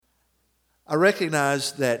I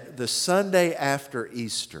recognize that the Sunday after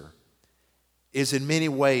Easter is in many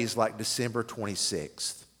ways like December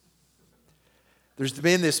 26th. There's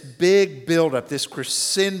been this big buildup, this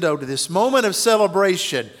crescendo to this moment of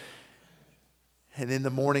celebration. And then the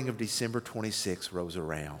morning of December 26th rolls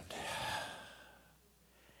around.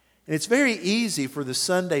 And it's very easy for the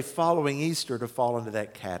Sunday following Easter to fall into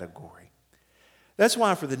that category. That's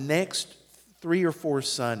why for the next 3 or 4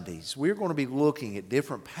 Sundays, we're going to be looking at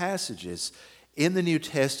different passages in the New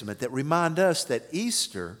Testament that remind us that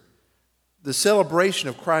Easter, the celebration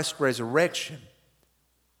of Christ's resurrection,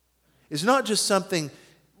 is not just something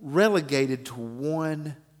relegated to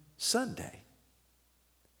one Sunday.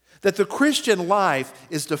 That the Christian life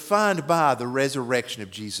is defined by the resurrection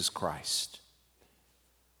of Jesus Christ.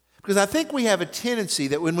 Because I think we have a tendency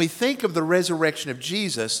that when we think of the resurrection of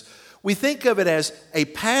Jesus, we think of it as a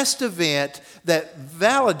past event that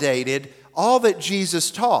validated all that Jesus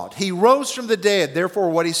taught. He rose from the dead, therefore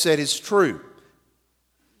what he said is true.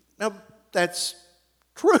 Now, that's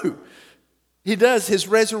true. His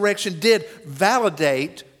resurrection did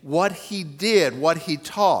validate what he did, what he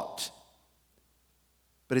taught.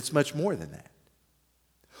 But it's much more than that.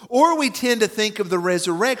 Or we tend to think of the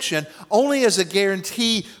resurrection only as a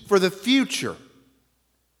guarantee for the future.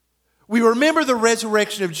 We remember the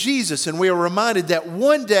resurrection of Jesus and we are reminded that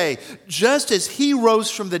one day, just as he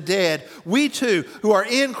rose from the dead, we too, who are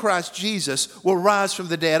in Christ Jesus, will rise from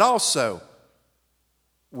the dead also,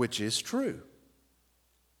 which is true.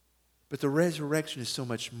 But the resurrection is so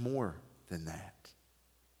much more than that.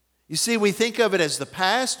 You see, we think of it as the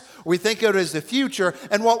past, we think of it as the future,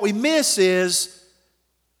 and what we miss is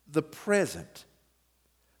the present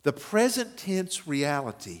tense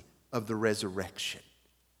reality of the resurrection.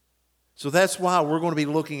 So that's why we're going to be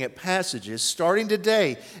looking at passages starting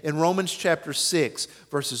today in Romans chapter 6,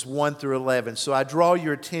 verses 1 through 11. So I draw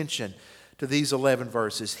your attention to these 11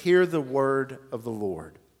 verses. Hear the word of the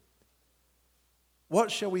Lord.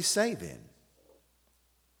 What shall we say then?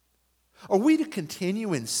 Are we to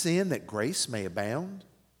continue in sin that grace may abound?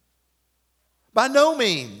 By no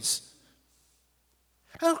means.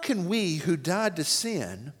 How can we who died to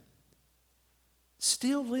sin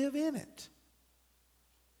still live in it?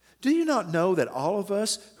 Do you not know that all of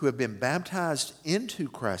us who have been baptized into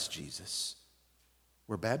Christ Jesus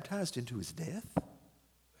were baptized into his death?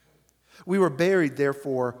 We were buried,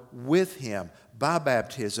 therefore, with him by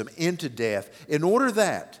baptism into death, in order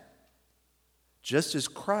that, just as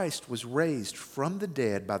Christ was raised from the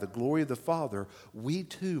dead by the glory of the Father, we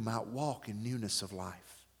too might walk in newness of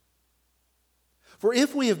life. For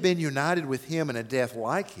if we have been united with him in a death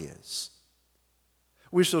like his,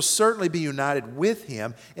 we shall certainly be united with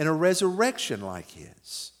him in a resurrection like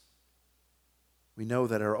his. We know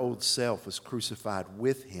that our old self was crucified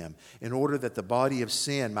with him in order that the body of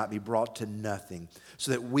sin might be brought to nothing,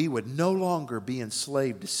 so that we would no longer be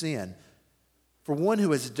enslaved to sin. For one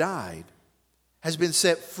who has died has been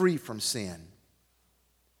set free from sin.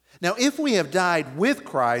 Now, if we have died with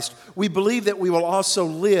Christ, we believe that we will also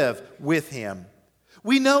live with him.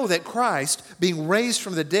 We know that Christ, being raised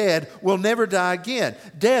from the dead, will never die again.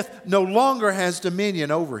 Death no longer has dominion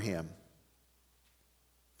over him.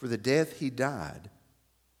 For the death he died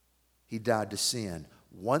to sin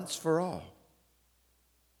once for all.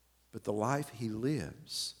 But the life he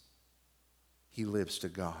lives to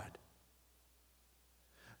God.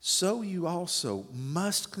 So you also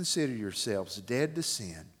must consider yourselves dead to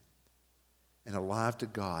sin and alive to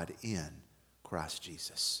God in Christ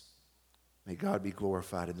Jesus. May God be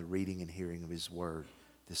glorified in the reading and hearing of his word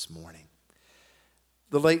this morning.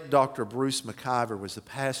 The late Dr. Bruce McIver was the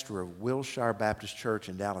pastor of Wilshire Baptist Church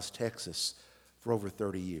in Dallas, Texas for over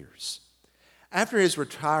 30 years. After his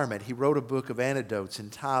retirement, he wrote a book of anecdotes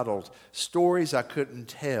entitled Stories I Couldn't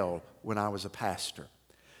Tell When I Was a Pastor.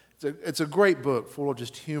 It's a great book full of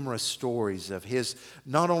just humorous stories of his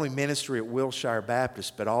not only ministry at Wilshire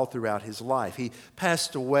Baptist, but all throughout his life. He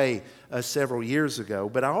passed away several years ago,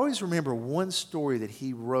 but I always remember one story that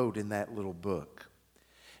he wrote in that little book.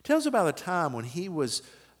 It tells about a time when he was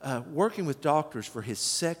working with doctors for his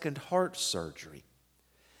second heart surgery.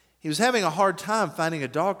 He was having a hard time finding a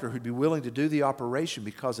doctor who'd be willing to do the operation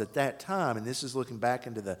because at that time, and this is looking back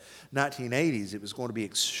into the 1980s, it was going to be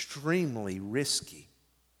extremely risky.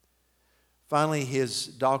 Finally, his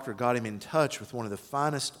doctor got him in touch with one of the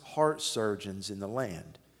finest heart surgeons in the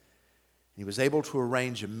land. He was able to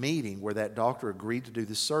arrange a meeting where that doctor agreed to do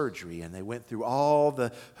the surgery, and they went through all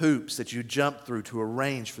the hoops that you jump through to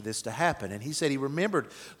arrange for this to happen. And he said he remembered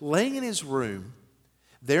laying in his room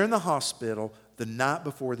there in the hospital the night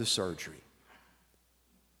before the surgery.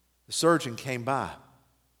 The surgeon came by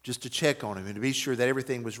just to check on him and to be sure that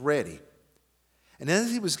everything was ready. And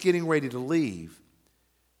as he was getting ready to leave,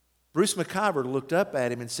 Bruce McIver looked up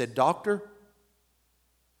at him and said, "Doctor,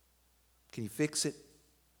 can you fix it?"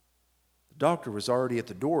 The doctor was already at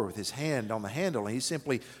the door with his hand on the handle, and he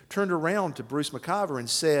simply turned around to Bruce McIver and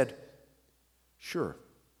said, "Sure,"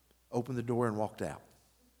 opened the door and walked out.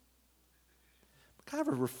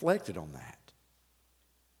 McIver reflected on that.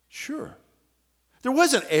 Sure. There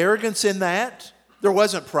wasn't arrogance in that. There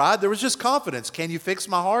wasn't pride. There was just confidence. Can you fix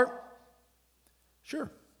my heart?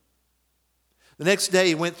 Sure. The next day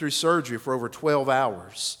he went through surgery for over 12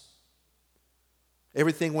 hours.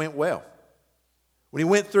 Everything went well. When he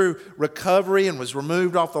went through recovery and was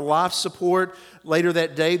removed off the life support, later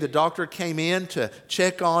that day the doctor came in to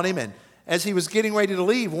check on him, and as he was getting ready to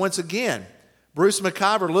leave, once again, Bruce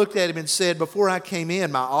McIver looked at him and said, "Before I came in,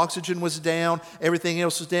 my oxygen was down, everything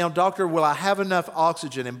else was down. Doctor, will I have enough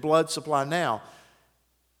oxygen and blood supply now?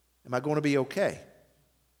 Am I going to be okay?"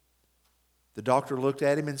 The doctor looked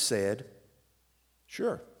at him and said,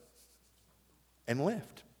 "Sure," and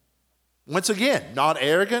left. Once again, not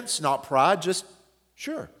arrogance, not pride, just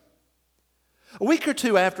sure. A week or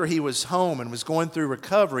two after he was home and was going through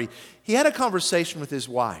recovery, he had a conversation with his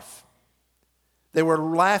wife. They were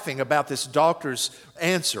laughing about this doctor's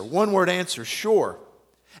answer, one-word answer, "Sure."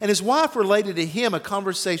 And his wife related to him a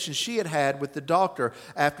conversation she had had with the doctor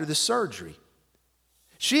after the surgery.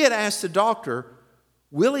 She had asked the doctor,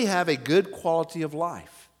 will he have a good quality of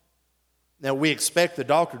life? Now, we expect the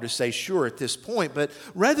doctor to say sure at this point, but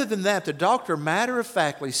rather than that, the doctor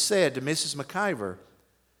matter-of-factly said to Mrs. McIver,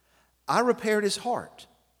 "I repaired his heart.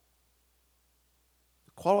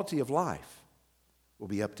 The quality of life will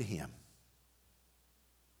be up to him."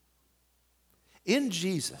 In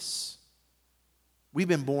Jesus, we've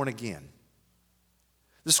been born again.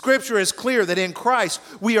 The Scripture is clear that in Christ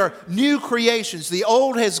we are new creations. The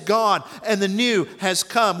old has gone and the new has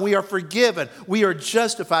come. We are forgiven. We are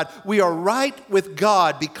justified. We are right with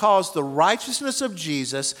God because the righteousness of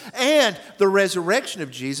Jesus and the resurrection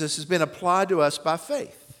of Jesus has been applied to us by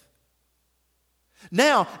faith.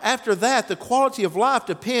 Now, after that, the quality of life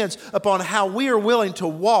depends upon how we are willing to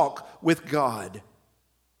walk with God.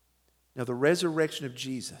 Now, the resurrection of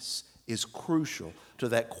Jesus is crucial to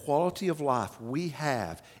that quality of life we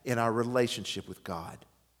have in our relationship with God.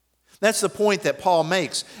 That's the point that Paul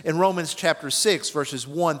makes in Romans chapter 6, verses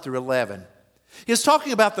 1 through 11. He's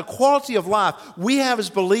talking about the quality of life we have as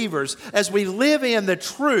believers as we live in the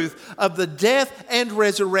truth of the death and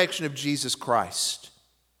resurrection of Jesus Christ.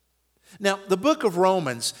 Now, the book of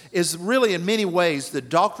Romans is really in many ways the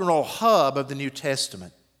doctrinal hub of the New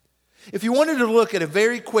Testament. If you wanted to look at a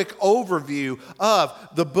very quick overview of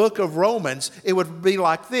the book of Romans, it would be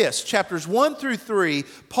like this. Chapters 1 through 3,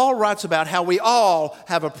 Paul writes about how we all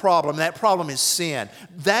have a problem. That problem is sin.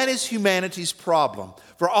 That is humanity's problem.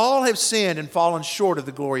 For all have sinned and fallen short of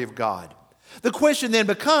the glory of God. The question then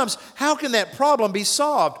becomes, how can that problem be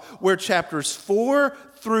solved? Where chapters 4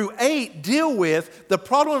 through 8 deal with the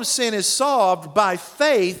problem of sin is solved by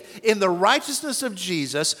faith in the righteousness of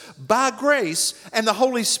Jesus, by grace, and the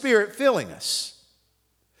Holy Spirit filling us.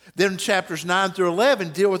 Then chapters 9 through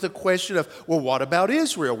 11 deal with the question of, well, what about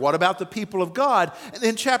Israel? What about the people of God? And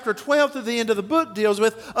then chapter 12 to the end of the book deals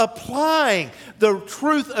with applying the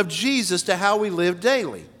truth of Jesus to how we live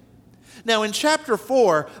daily. Now, in chapter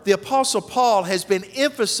 4, the Apostle Paul has been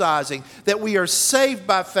emphasizing that we are saved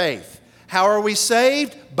by faith. How are we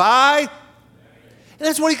saved? By? And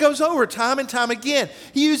that's what he goes over time and time again.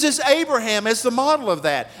 He uses Abraham as the model of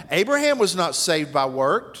that. Abraham was not saved by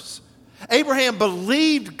works. Abraham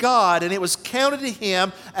believed God, and it was counted to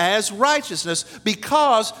him as righteousness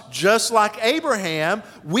because, just like Abraham,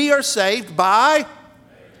 we are saved by?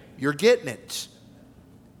 You're getting it.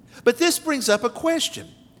 But this brings up a question.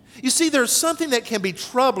 You see, there's something that can be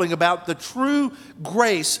troubling about the true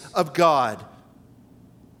grace of God.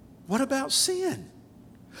 What about sin?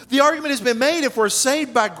 The argument has been made, if we're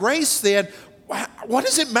saved by grace, then what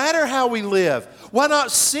does it matter how we live? Why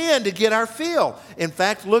not sin to get our fill? In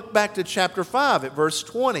fact, look back to chapter 5 at verse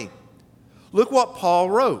 20. Look what Paul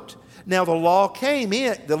wrote. Now the law came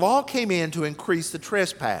in to increase the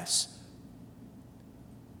trespass.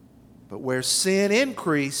 But where sin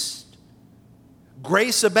increased,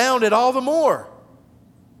 grace abounded all the more.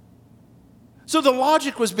 So the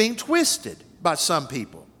logic was being twisted by some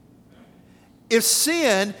people. If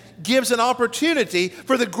sin gives an opportunity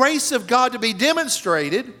for the grace of God to be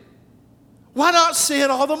demonstrated, why not sin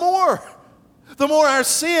all the more? The more our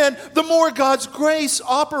sin, the more God's grace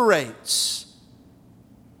operates.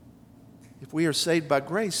 If we are saved by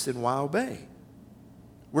grace, then why obey?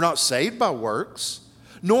 We're not saved by works,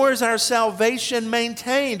 nor is our salvation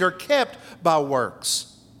maintained or kept by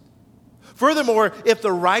works. Furthermore, if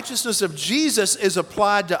the righteousness of Jesus is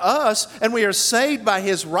applied to us and we are saved by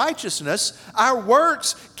His righteousness, our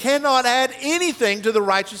works cannot add anything to the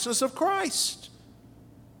righteousness of Christ.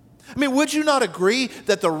 I mean, would you not agree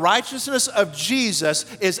that the righteousness of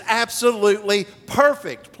Jesus is absolutely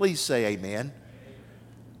perfect? Please say amen.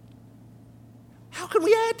 How can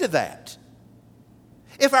we add to that?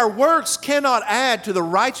 If our works cannot add to the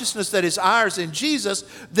righteousness that is ours in Jesus,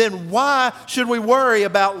 then why should we worry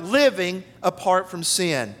about living apart from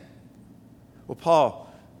sin? Well,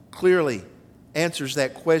 Paul clearly answers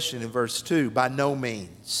that question in verse 2, by no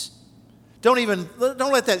means. Don't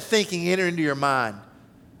let that thinking enter into your mind.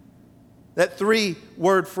 That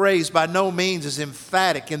 3-word phrase, by no means, is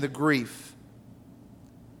emphatic in the Greek.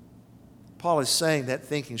 Paul is saying that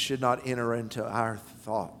thinking should not enter into our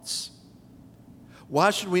thoughts.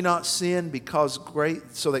 Why should we not sin?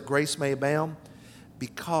 So that grace may abound?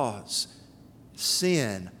 Because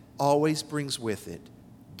sin always brings with it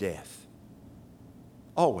death.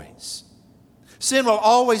 Always. Sin will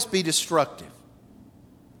always be destructive.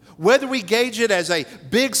 Whether we gauge it as a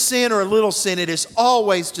big sin or a little sin, it is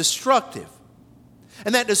always destructive.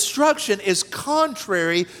 And that destruction is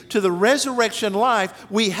contrary to the resurrection life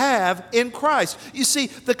we have in Christ. You see,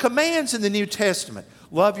 the commands in the New Testament,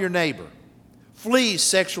 love your neighbor, flee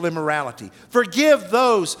sexual immorality, forgive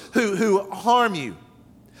those who harm you.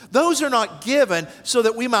 Those are not given so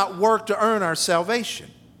that we might work to earn our salvation.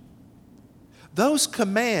 Those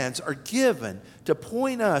commands are given to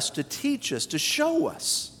point us, to teach us, to show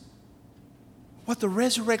us what the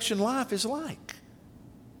resurrection life is like.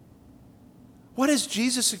 What has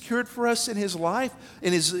Jesus secured for us in His life,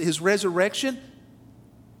 in His resurrection?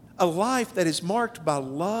 A life that is marked by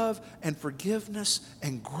love and forgiveness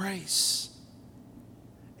and grace,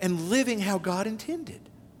 and living how God intended.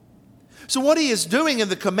 So what He is doing in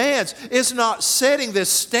the commands is not setting this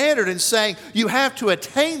standard and saying, you have to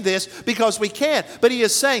attain this because we can't. But He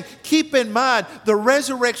is saying, keep in mind, the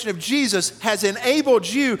resurrection of Jesus has enabled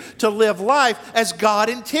you to live life as God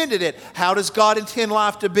intended it. How does God intend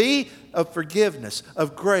life to be? Of forgiveness,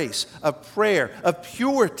 of grace, of prayer, of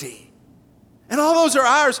purity. And all those are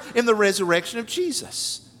ours in the resurrection of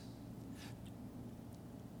Jesus.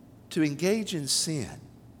 To engage in sin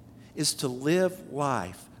is to live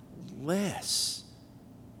life less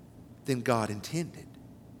than God intended.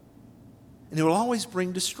 And it will always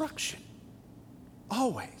bring destruction.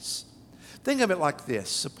 Always. Think of it like this.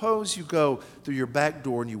 Suppose you go through your back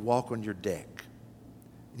door and you walk on your deck.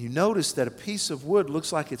 And you notice that a piece of wood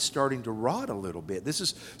looks like it's starting to rot a little bit. This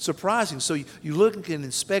is surprising. So you look and can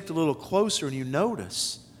inspect a little closer and you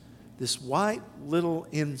notice this white little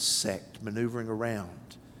insect maneuvering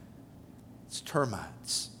around. It's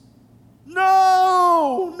termites. No.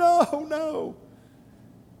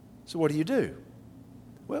 So what do?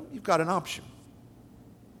 Well, you've got an option.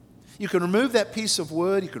 You can remove that piece of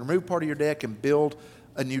wood, you can remove part of your deck and build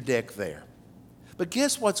a new deck there. But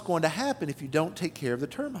guess what's going to happen if you don't take care of the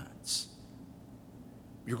termites?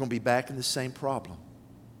 You're going to be back in the same problem.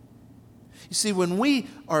 You see, when we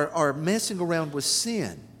are messing around with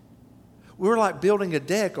sin, we're like building a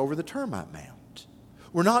deck over the termite mound.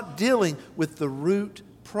 We're not dealing with the root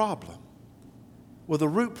problem. Well, the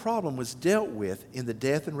root problem was dealt with in the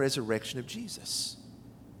death and resurrection of Jesus.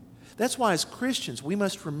 That's why as Christians, we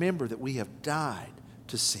must remember that we have died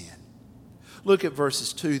to sin. Look at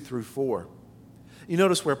verses 2 through 4. You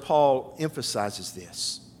notice where Paul emphasizes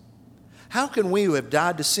this. How can we who have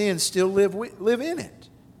died to sin still live in it?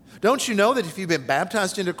 Don't you know that if you've been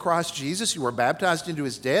baptized into Christ Jesus, you were baptized into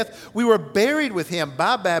His death? We were buried with Him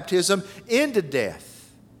by baptism into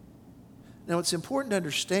death. Now, it's important to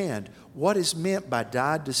understand what is meant by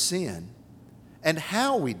died to sin and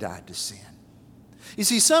how we died to sin. You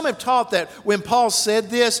see, some have taught that when Paul said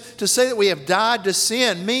this, to say that we have died to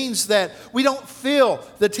sin means that we don't feel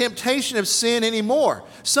the temptation of sin anymore.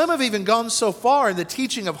 Some have even gone so far in the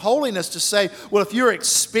teaching of holiness to say, well, if you're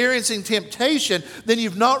experiencing temptation, then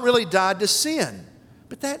you've not really died to sin.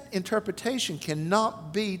 But that interpretation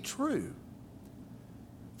cannot be true.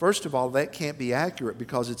 First of all, that can't be accurate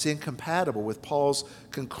because it's incompatible with Paul's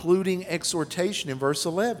concluding exhortation in verse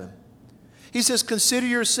 11. He says, consider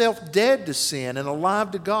yourself dead to sin and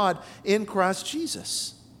alive to God in Christ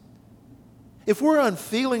Jesus. If we're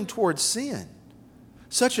unfeeling towards sin,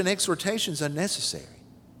 such an exhortation is unnecessary.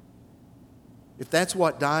 If that's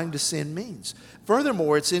what dying to sin means.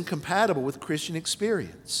 Furthermore, it's incompatible with Christian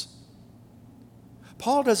experience.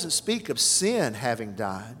 Paul doesn't speak of sin having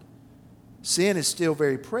died. Sin is still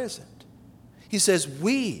very present. He says,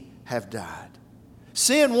 we have died.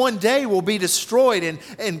 Sin one day will be destroyed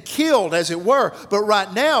and killed, as it were, but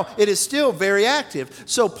right now it is still very active.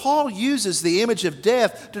 So Paul uses the image of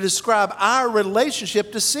death to describe our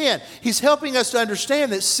relationship to sin. He's helping us to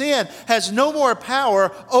understand that sin has no more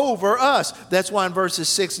power over us. That's why in verses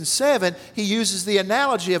 6 and 7, he uses the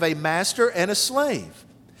analogy of a master and a slave.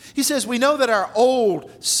 He says, we know that our old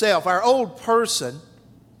self, our old person,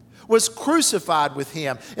 was crucified with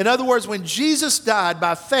him. In other words, when Jesus died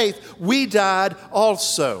by faith, we died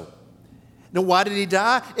also. Now, why did he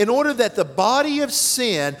die? In order that the body of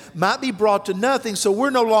sin might be brought to nothing, so we're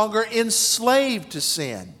no longer enslaved to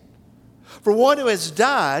sin. For one who has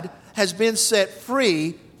died has been set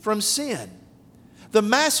free from sin. The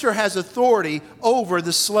master has authority over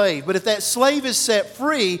the slave. But if that slave is set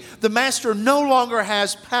free, the master no longer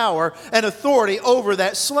has power and authority over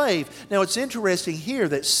that slave. Now, it's interesting here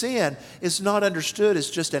that sin is not understood as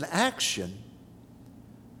just an action,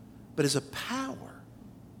 but as a power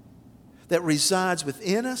that resides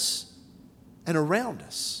within us and around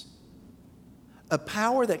us. A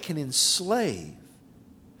power that can enslave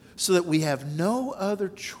so that we have no other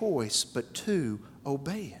choice but to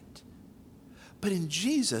obey it. But in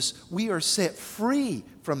Jesus, we are set free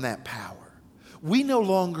from that power. We no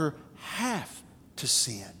longer have to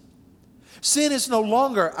sin. Sin is no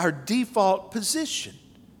longer our default position.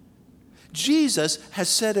 Jesus has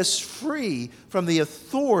set us free from the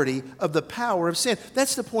authority of the power of sin.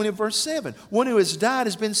 That's the point of verse 7. One who has died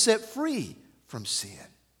has been set free from sin.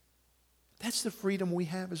 That's the freedom we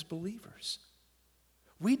have as believers.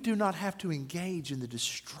 We do not have to engage in the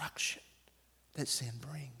destruction that sin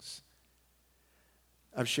brings.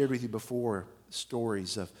 I've shared with you before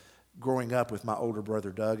stories of growing up with my older brother,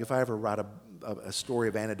 Doug. If I ever write a story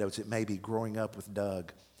of anecdotes, it may be growing up with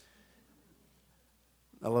Doug.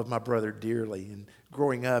 I love my brother dearly. And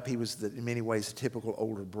growing up, he was, in many ways, a typical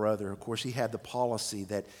older brother. Of course, he had the policy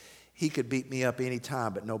that he could beat me up any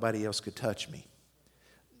time, but nobody else could touch me.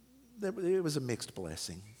 It was a mixed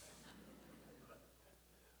blessing.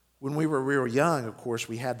 When we were real young, of course,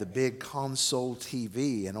 we had the big console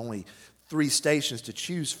TV and only 3 stations to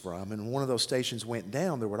choose from, and when one of those stations went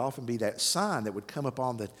down, there would often be that sign that would come up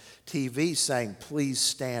on the TV saying, "Please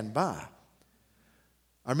stand by."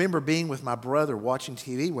 I remember being with my brother watching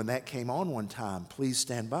TV when that came on one time, "Please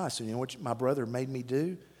stand by." So you know what my brother made me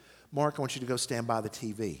do? "Mark, I want you to go stand by the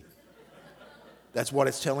TV. That's what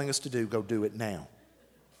it's telling us to do. Go do it now."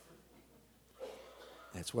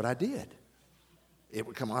 That's what I did. It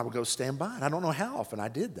would come on, I would go stand by, and I don't know how often I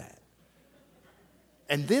did that.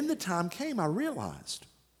 And then the time came, I realized,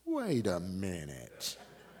 wait a minute.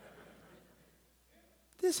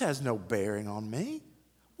 This has no bearing on me.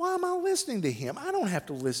 Why am I listening to him? I don't have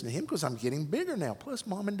to listen to him because I'm getting bigger now. Plus,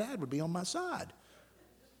 Mom and Dad would be on my side.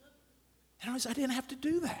 And I didn't have to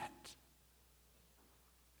do that.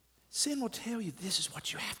 Sin will tell you this is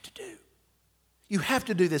what you have to do. You have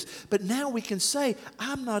to do this. But now we can say,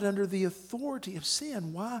 I'm not under the authority of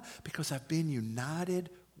sin. Why? Because I've been united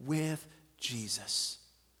with Jesus.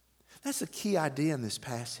 That's the key idea in this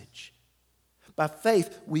passage. By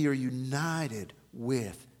faith, we are united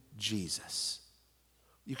with Jesus.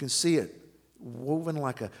 You can see it woven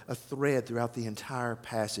like a thread throughout the entire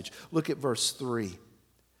passage. Look at verse 3.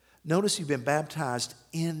 Notice you've been baptized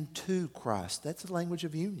into Christ. That's the language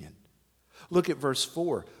of union. Look at verse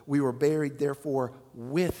 4. We were buried, therefore,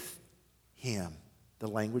 with him. The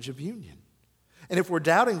language of union. And if we're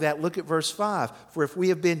doubting that, look at verse 5. For if we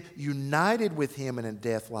have been united with him in a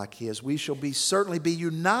death like his, we shall certainly be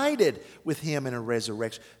united with him in a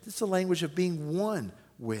resurrection. This is the language of being one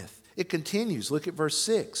with. It continues. Look at verse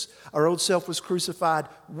 6. Our old self was crucified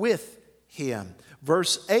with him.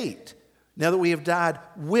 Verse 8. Now that we have died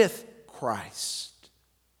with Christ.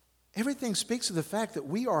 Everything speaks of the fact that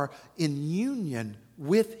we are in union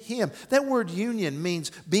with him. That word union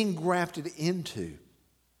means being grafted into.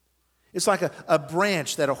 It's like a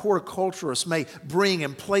branch that a horticulturist may bring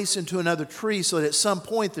and place into another tree so that at some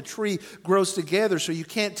point the tree grows together so you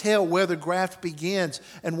can't tell where the graft begins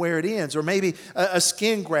and where it ends. Or maybe a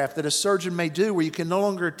skin graft that a surgeon may do where you can no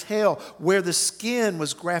longer tell where the skin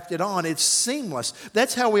was grafted on. It's seamless.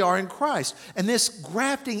 That's how we are in Christ. And this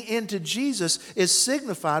grafting into Jesus is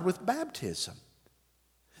signified with baptism.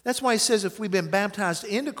 That's why he says if we've been baptized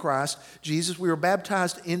into Christ, Jesus, we were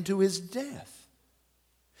baptized into his death.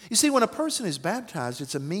 You see, when a person is baptized,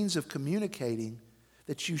 it's a means of communicating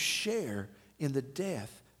that you share in the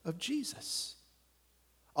death of Jesus.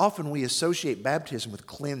 Often we associate baptism with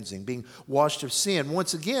cleansing, being washed of sin.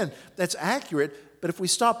 Once again, that's accurate, but if we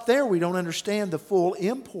stop there, we don't understand the full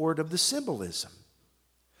import of the symbolism.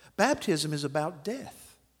 Baptism is about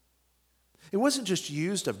death. It wasn't just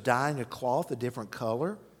used of dyeing a cloth a different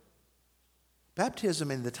color.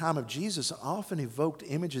 Baptism in the time of Jesus often evoked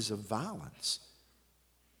images of violence.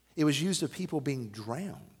 It was used of people being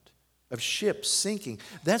drowned, of ships sinking.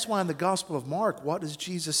 That's why in the Gospel of Mark, what does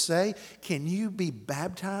Jesus say? Can you be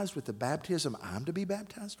baptized with the baptism I'm to be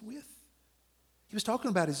baptized with? He was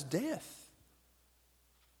talking about his death.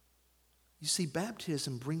 You see,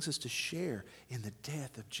 baptism brings us to share in the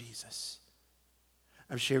death of Jesus.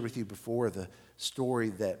 I've shared with you before the story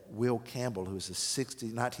that Will Campbell, who was a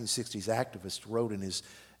 1960s activist, wrote in his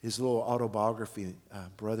little autobiography,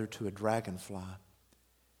 Brother to a Dragonfly.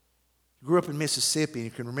 He grew up in Mississippi, and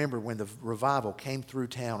you can remember when the revival came through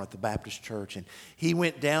town at the Baptist church, and he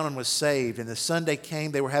went down and was saved, and the Sunday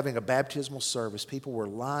came, they were having a baptismal service. People were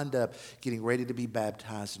lined up getting ready to be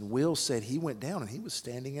baptized, and Will said he went down and he was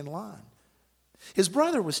standing in line. His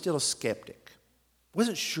brother was still a skeptic,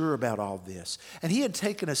 wasn't sure about all this, and he had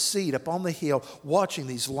taken a seat up on the hill watching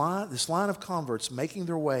this line of converts making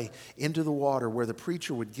their way into the water where the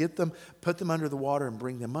preacher would get them, put them under the water, and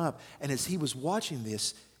bring them up. And as he was watching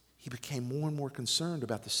this, he became more and more concerned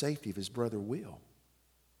about the safety of his brother Will.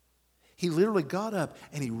 He literally got up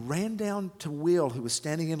and he ran down to Will, who was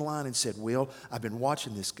standing in line, and said, "Will, I've been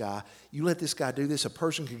watching this guy. You let this guy do this, a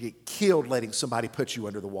person could get killed letting somebody put you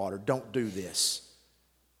under the water. Don't do this."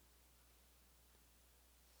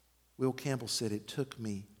 Will Campbell said, "It took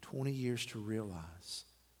me 20 years to realize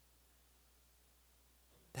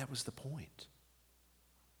that was the point.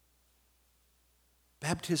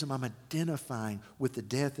 Baptism, I'm identifying with the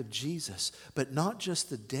death of Jesus, but not just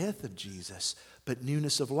the death of Jesus, but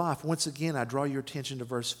newness of life." Once again, I draw your attention to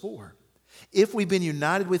verse 4. If we've been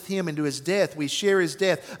united with him into his death, we share his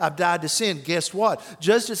death. I've died to sin. Guess what?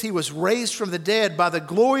 Just as he was raised from the dead by the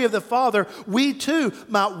glory of the Father, we too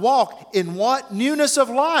might walk in what? Newness of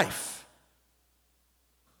life.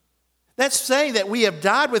 That's saying that we have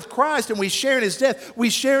died with Christ and we share in his death.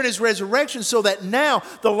 We share in his resurrection, so that now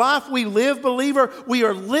the life we live, believer, we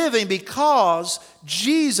are living because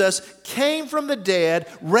Jesus came from the dead,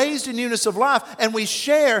 raised in newness of life, and we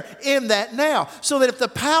share in that now. So that if the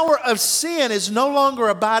power of sin is no longer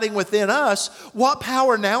abiding within us, what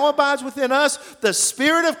power now abides within us? The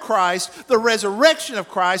Spirit of Christ, the resurrection of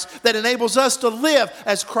Christ that enables us to live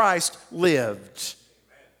as Christ lived.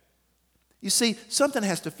 You see, something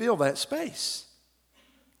has to fill that space.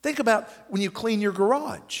 Think about when you clean your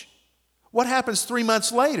garage. What happens 3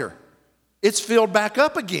 months later? It's filled back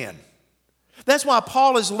up again. That's why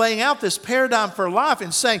Paul is laying out this paradigm for life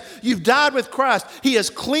and saying, you've died with Christ. He has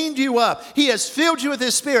cleaned you up. He has filled you with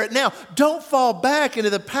his Spirit. Now, don't fall back into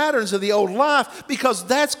the patterns of the old life, because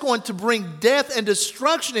that's going to bring death and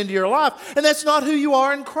destruction into your life, and that's not who you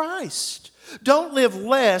are in Christ. Don't live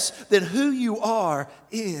less than who you are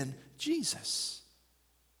in Jesus.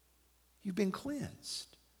 You've been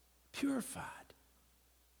cleansed, purified.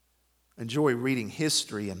 I enjoy reading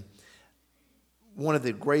history, and one of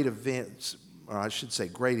the great events, or I should say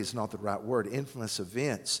great is not the right word, infamous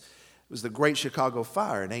events, was the Great Chicago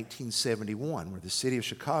Fire in 1871, where the city of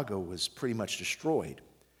Chicago was pretty much destroyed.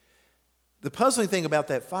 The puzzling thing about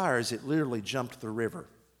that fire is it literally jumped the river.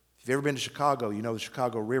 If you've ever been to Chicago, you know the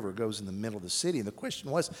Chicago River goes in the middle of the city, and the question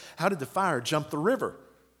was, how did the fire jump the river?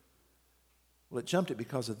 Well, it jumped it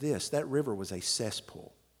because of this. That river was a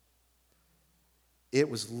cesspool. It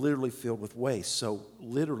was literally filled with waste. So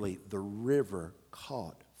literally the river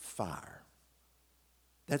caught fire.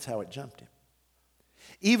 That's how it jumped him.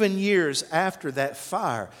 Even years after that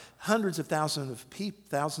fire, hundreds of thousands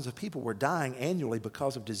of people were dying annually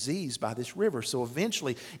because of disease by this river. So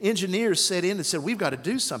eventually, engineers set in and said, we've got to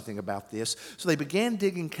do something about this. So they began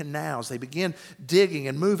digging canals. They began digging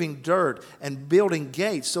and moving dirt and building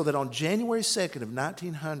gates, so that on January 2nd of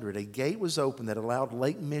 1900, a gate was opened that allowed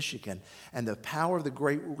Lake Michigan and the power of the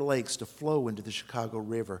Great Lakes to flow into the Chicago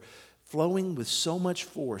River. Flowing with so much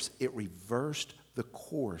force, it reversed the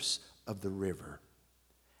course of the river,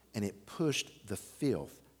 and it pushed the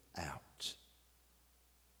filth out.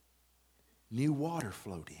 New water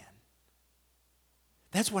flowed in.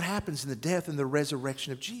 That's what happens in the death and the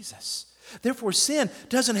resurrection of Jesus. Therefore, sin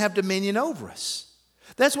doesn't have dominion over us.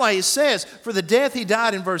 That's why he says, for the death he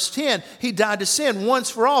died in verse 10, he died to sin once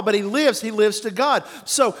for all, but he lives to God.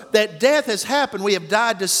 So that death has happened. We have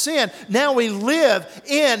died to sin. Now we live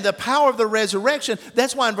in the power of the resurrection.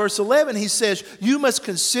 That's why in verse 11 he says, you must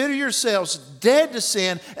consider yourselves dead to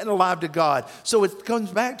sin and alive to God. So it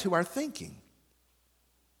comes back to our thinking.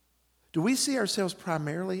 Do we see ourselves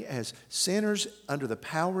primarily as sinners under the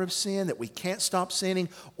power of sin, that we can't stop sinning?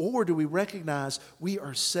 Or do we recognize we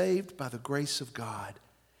are saved by the grace of God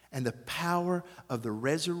and the power of the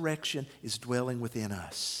resurrection is dwelling within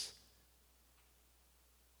us?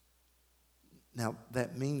 Now,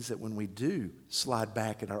 that means that when we do slide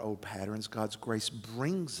back in our old patterns, God's grace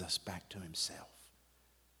brings us back to himself.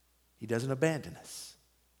 He doesn't abandon us.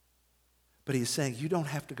 But he is saying you don't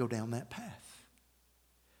have to go down that path.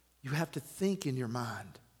 You have to think in your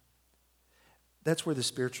mind. That's where the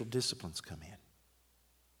spiritual disciplines come in.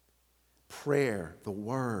 Prayer, the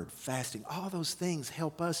word, fasting, all those things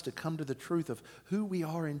help us to come to the truth of who we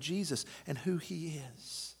are in Jesus and who he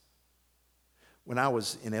is. When I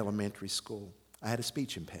was in elementary school, I had a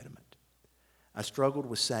speech impediment. I struggled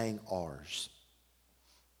with saying R's.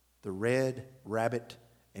 The red rabbit,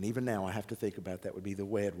 and even now I have to think about that, would be the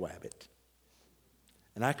wed wabbit.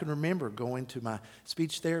 And I can remember going to my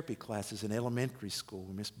speech therapy classes in elementary school.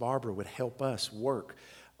 Miss Barbara would help us work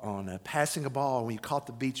on passing a ball. When you caught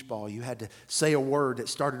the beach ball, you had to say a word that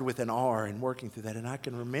started with an R and working through that. And I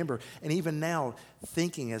can remember, and even now,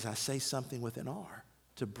 thinking as I say something with an R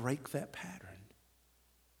to break that pattern.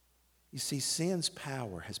 You see, sin's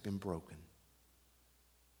power has been broken,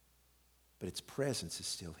 but its presence is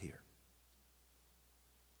still here.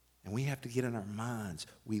 And we have to get in our minds,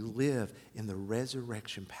 we live in the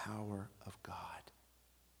resurrection power of God.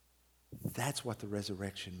 That's what the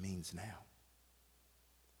resurrection means now.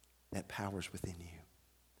 That power is within you.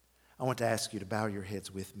 I want to ask you to bow your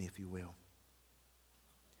heads with me, if you will.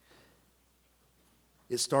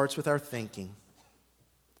 It starts with our thinking,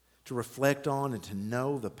 to reflect on and to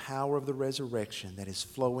know the power of the resurrection that is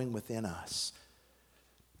flowing within us.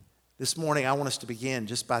 This morning, I want us to begin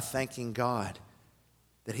just by thanking God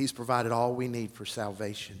that he's provided all we need for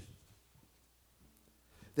salvation.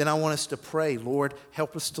 Then I want us to pray, Lord,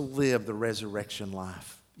 help us to live the resurrection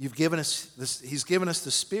life. You've given us this, he's given us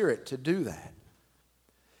the Spirit to do that.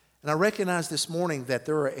 And I recognize this morning that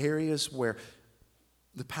there are areas where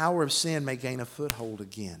the power of sin may gain a foothold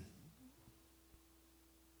again.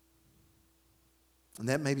 And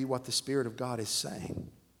that may be what the Spirit of God is saying.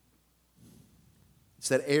 It's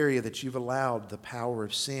that area that you've allowed the power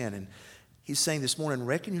of sin. And he's saying this morning,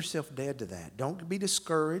 reckon yourself dead to that. Don't be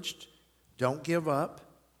discouraged. Don't give up.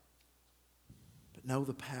 But know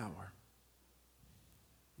the power.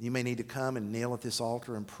 You may need to come and kneel at this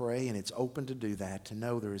altar and pray, and it's open to do that, to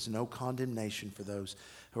know there is no condemnation for those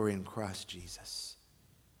who are in Christ Jesus.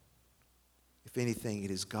 If anything, it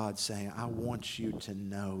is God saying, I want you to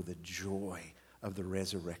know the joy of the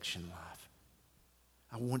resurrection life.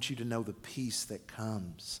 I want you to know the peace that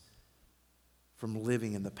comes from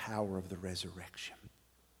living in the power of the resurrection.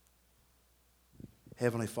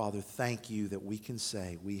 Heavenly Father, thank you that we can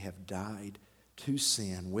say we have died to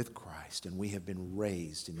sin with Christ and we have been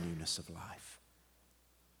raised in newness of life.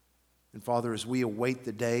 And Father, as we await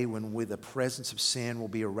the day when the presence of sin will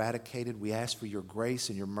be eradicated, we ask for your grace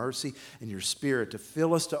and your mercy and your Spirit to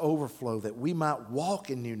fill us to overflow, that we might walk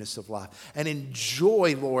in newness of life and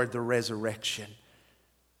enjoy, Lord, the resurrection.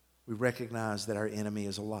 We recognize that our enemy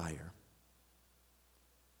is a liar.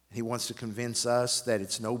 He wants to convince us that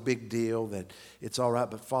it's no big deal, that it's all right.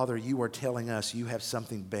 But Father, you are telling us you have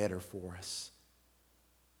something better for us.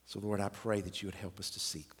 So Lord, I pray that you would help us to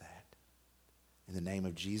seek that. In the name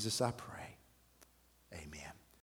of Jesus, I pray.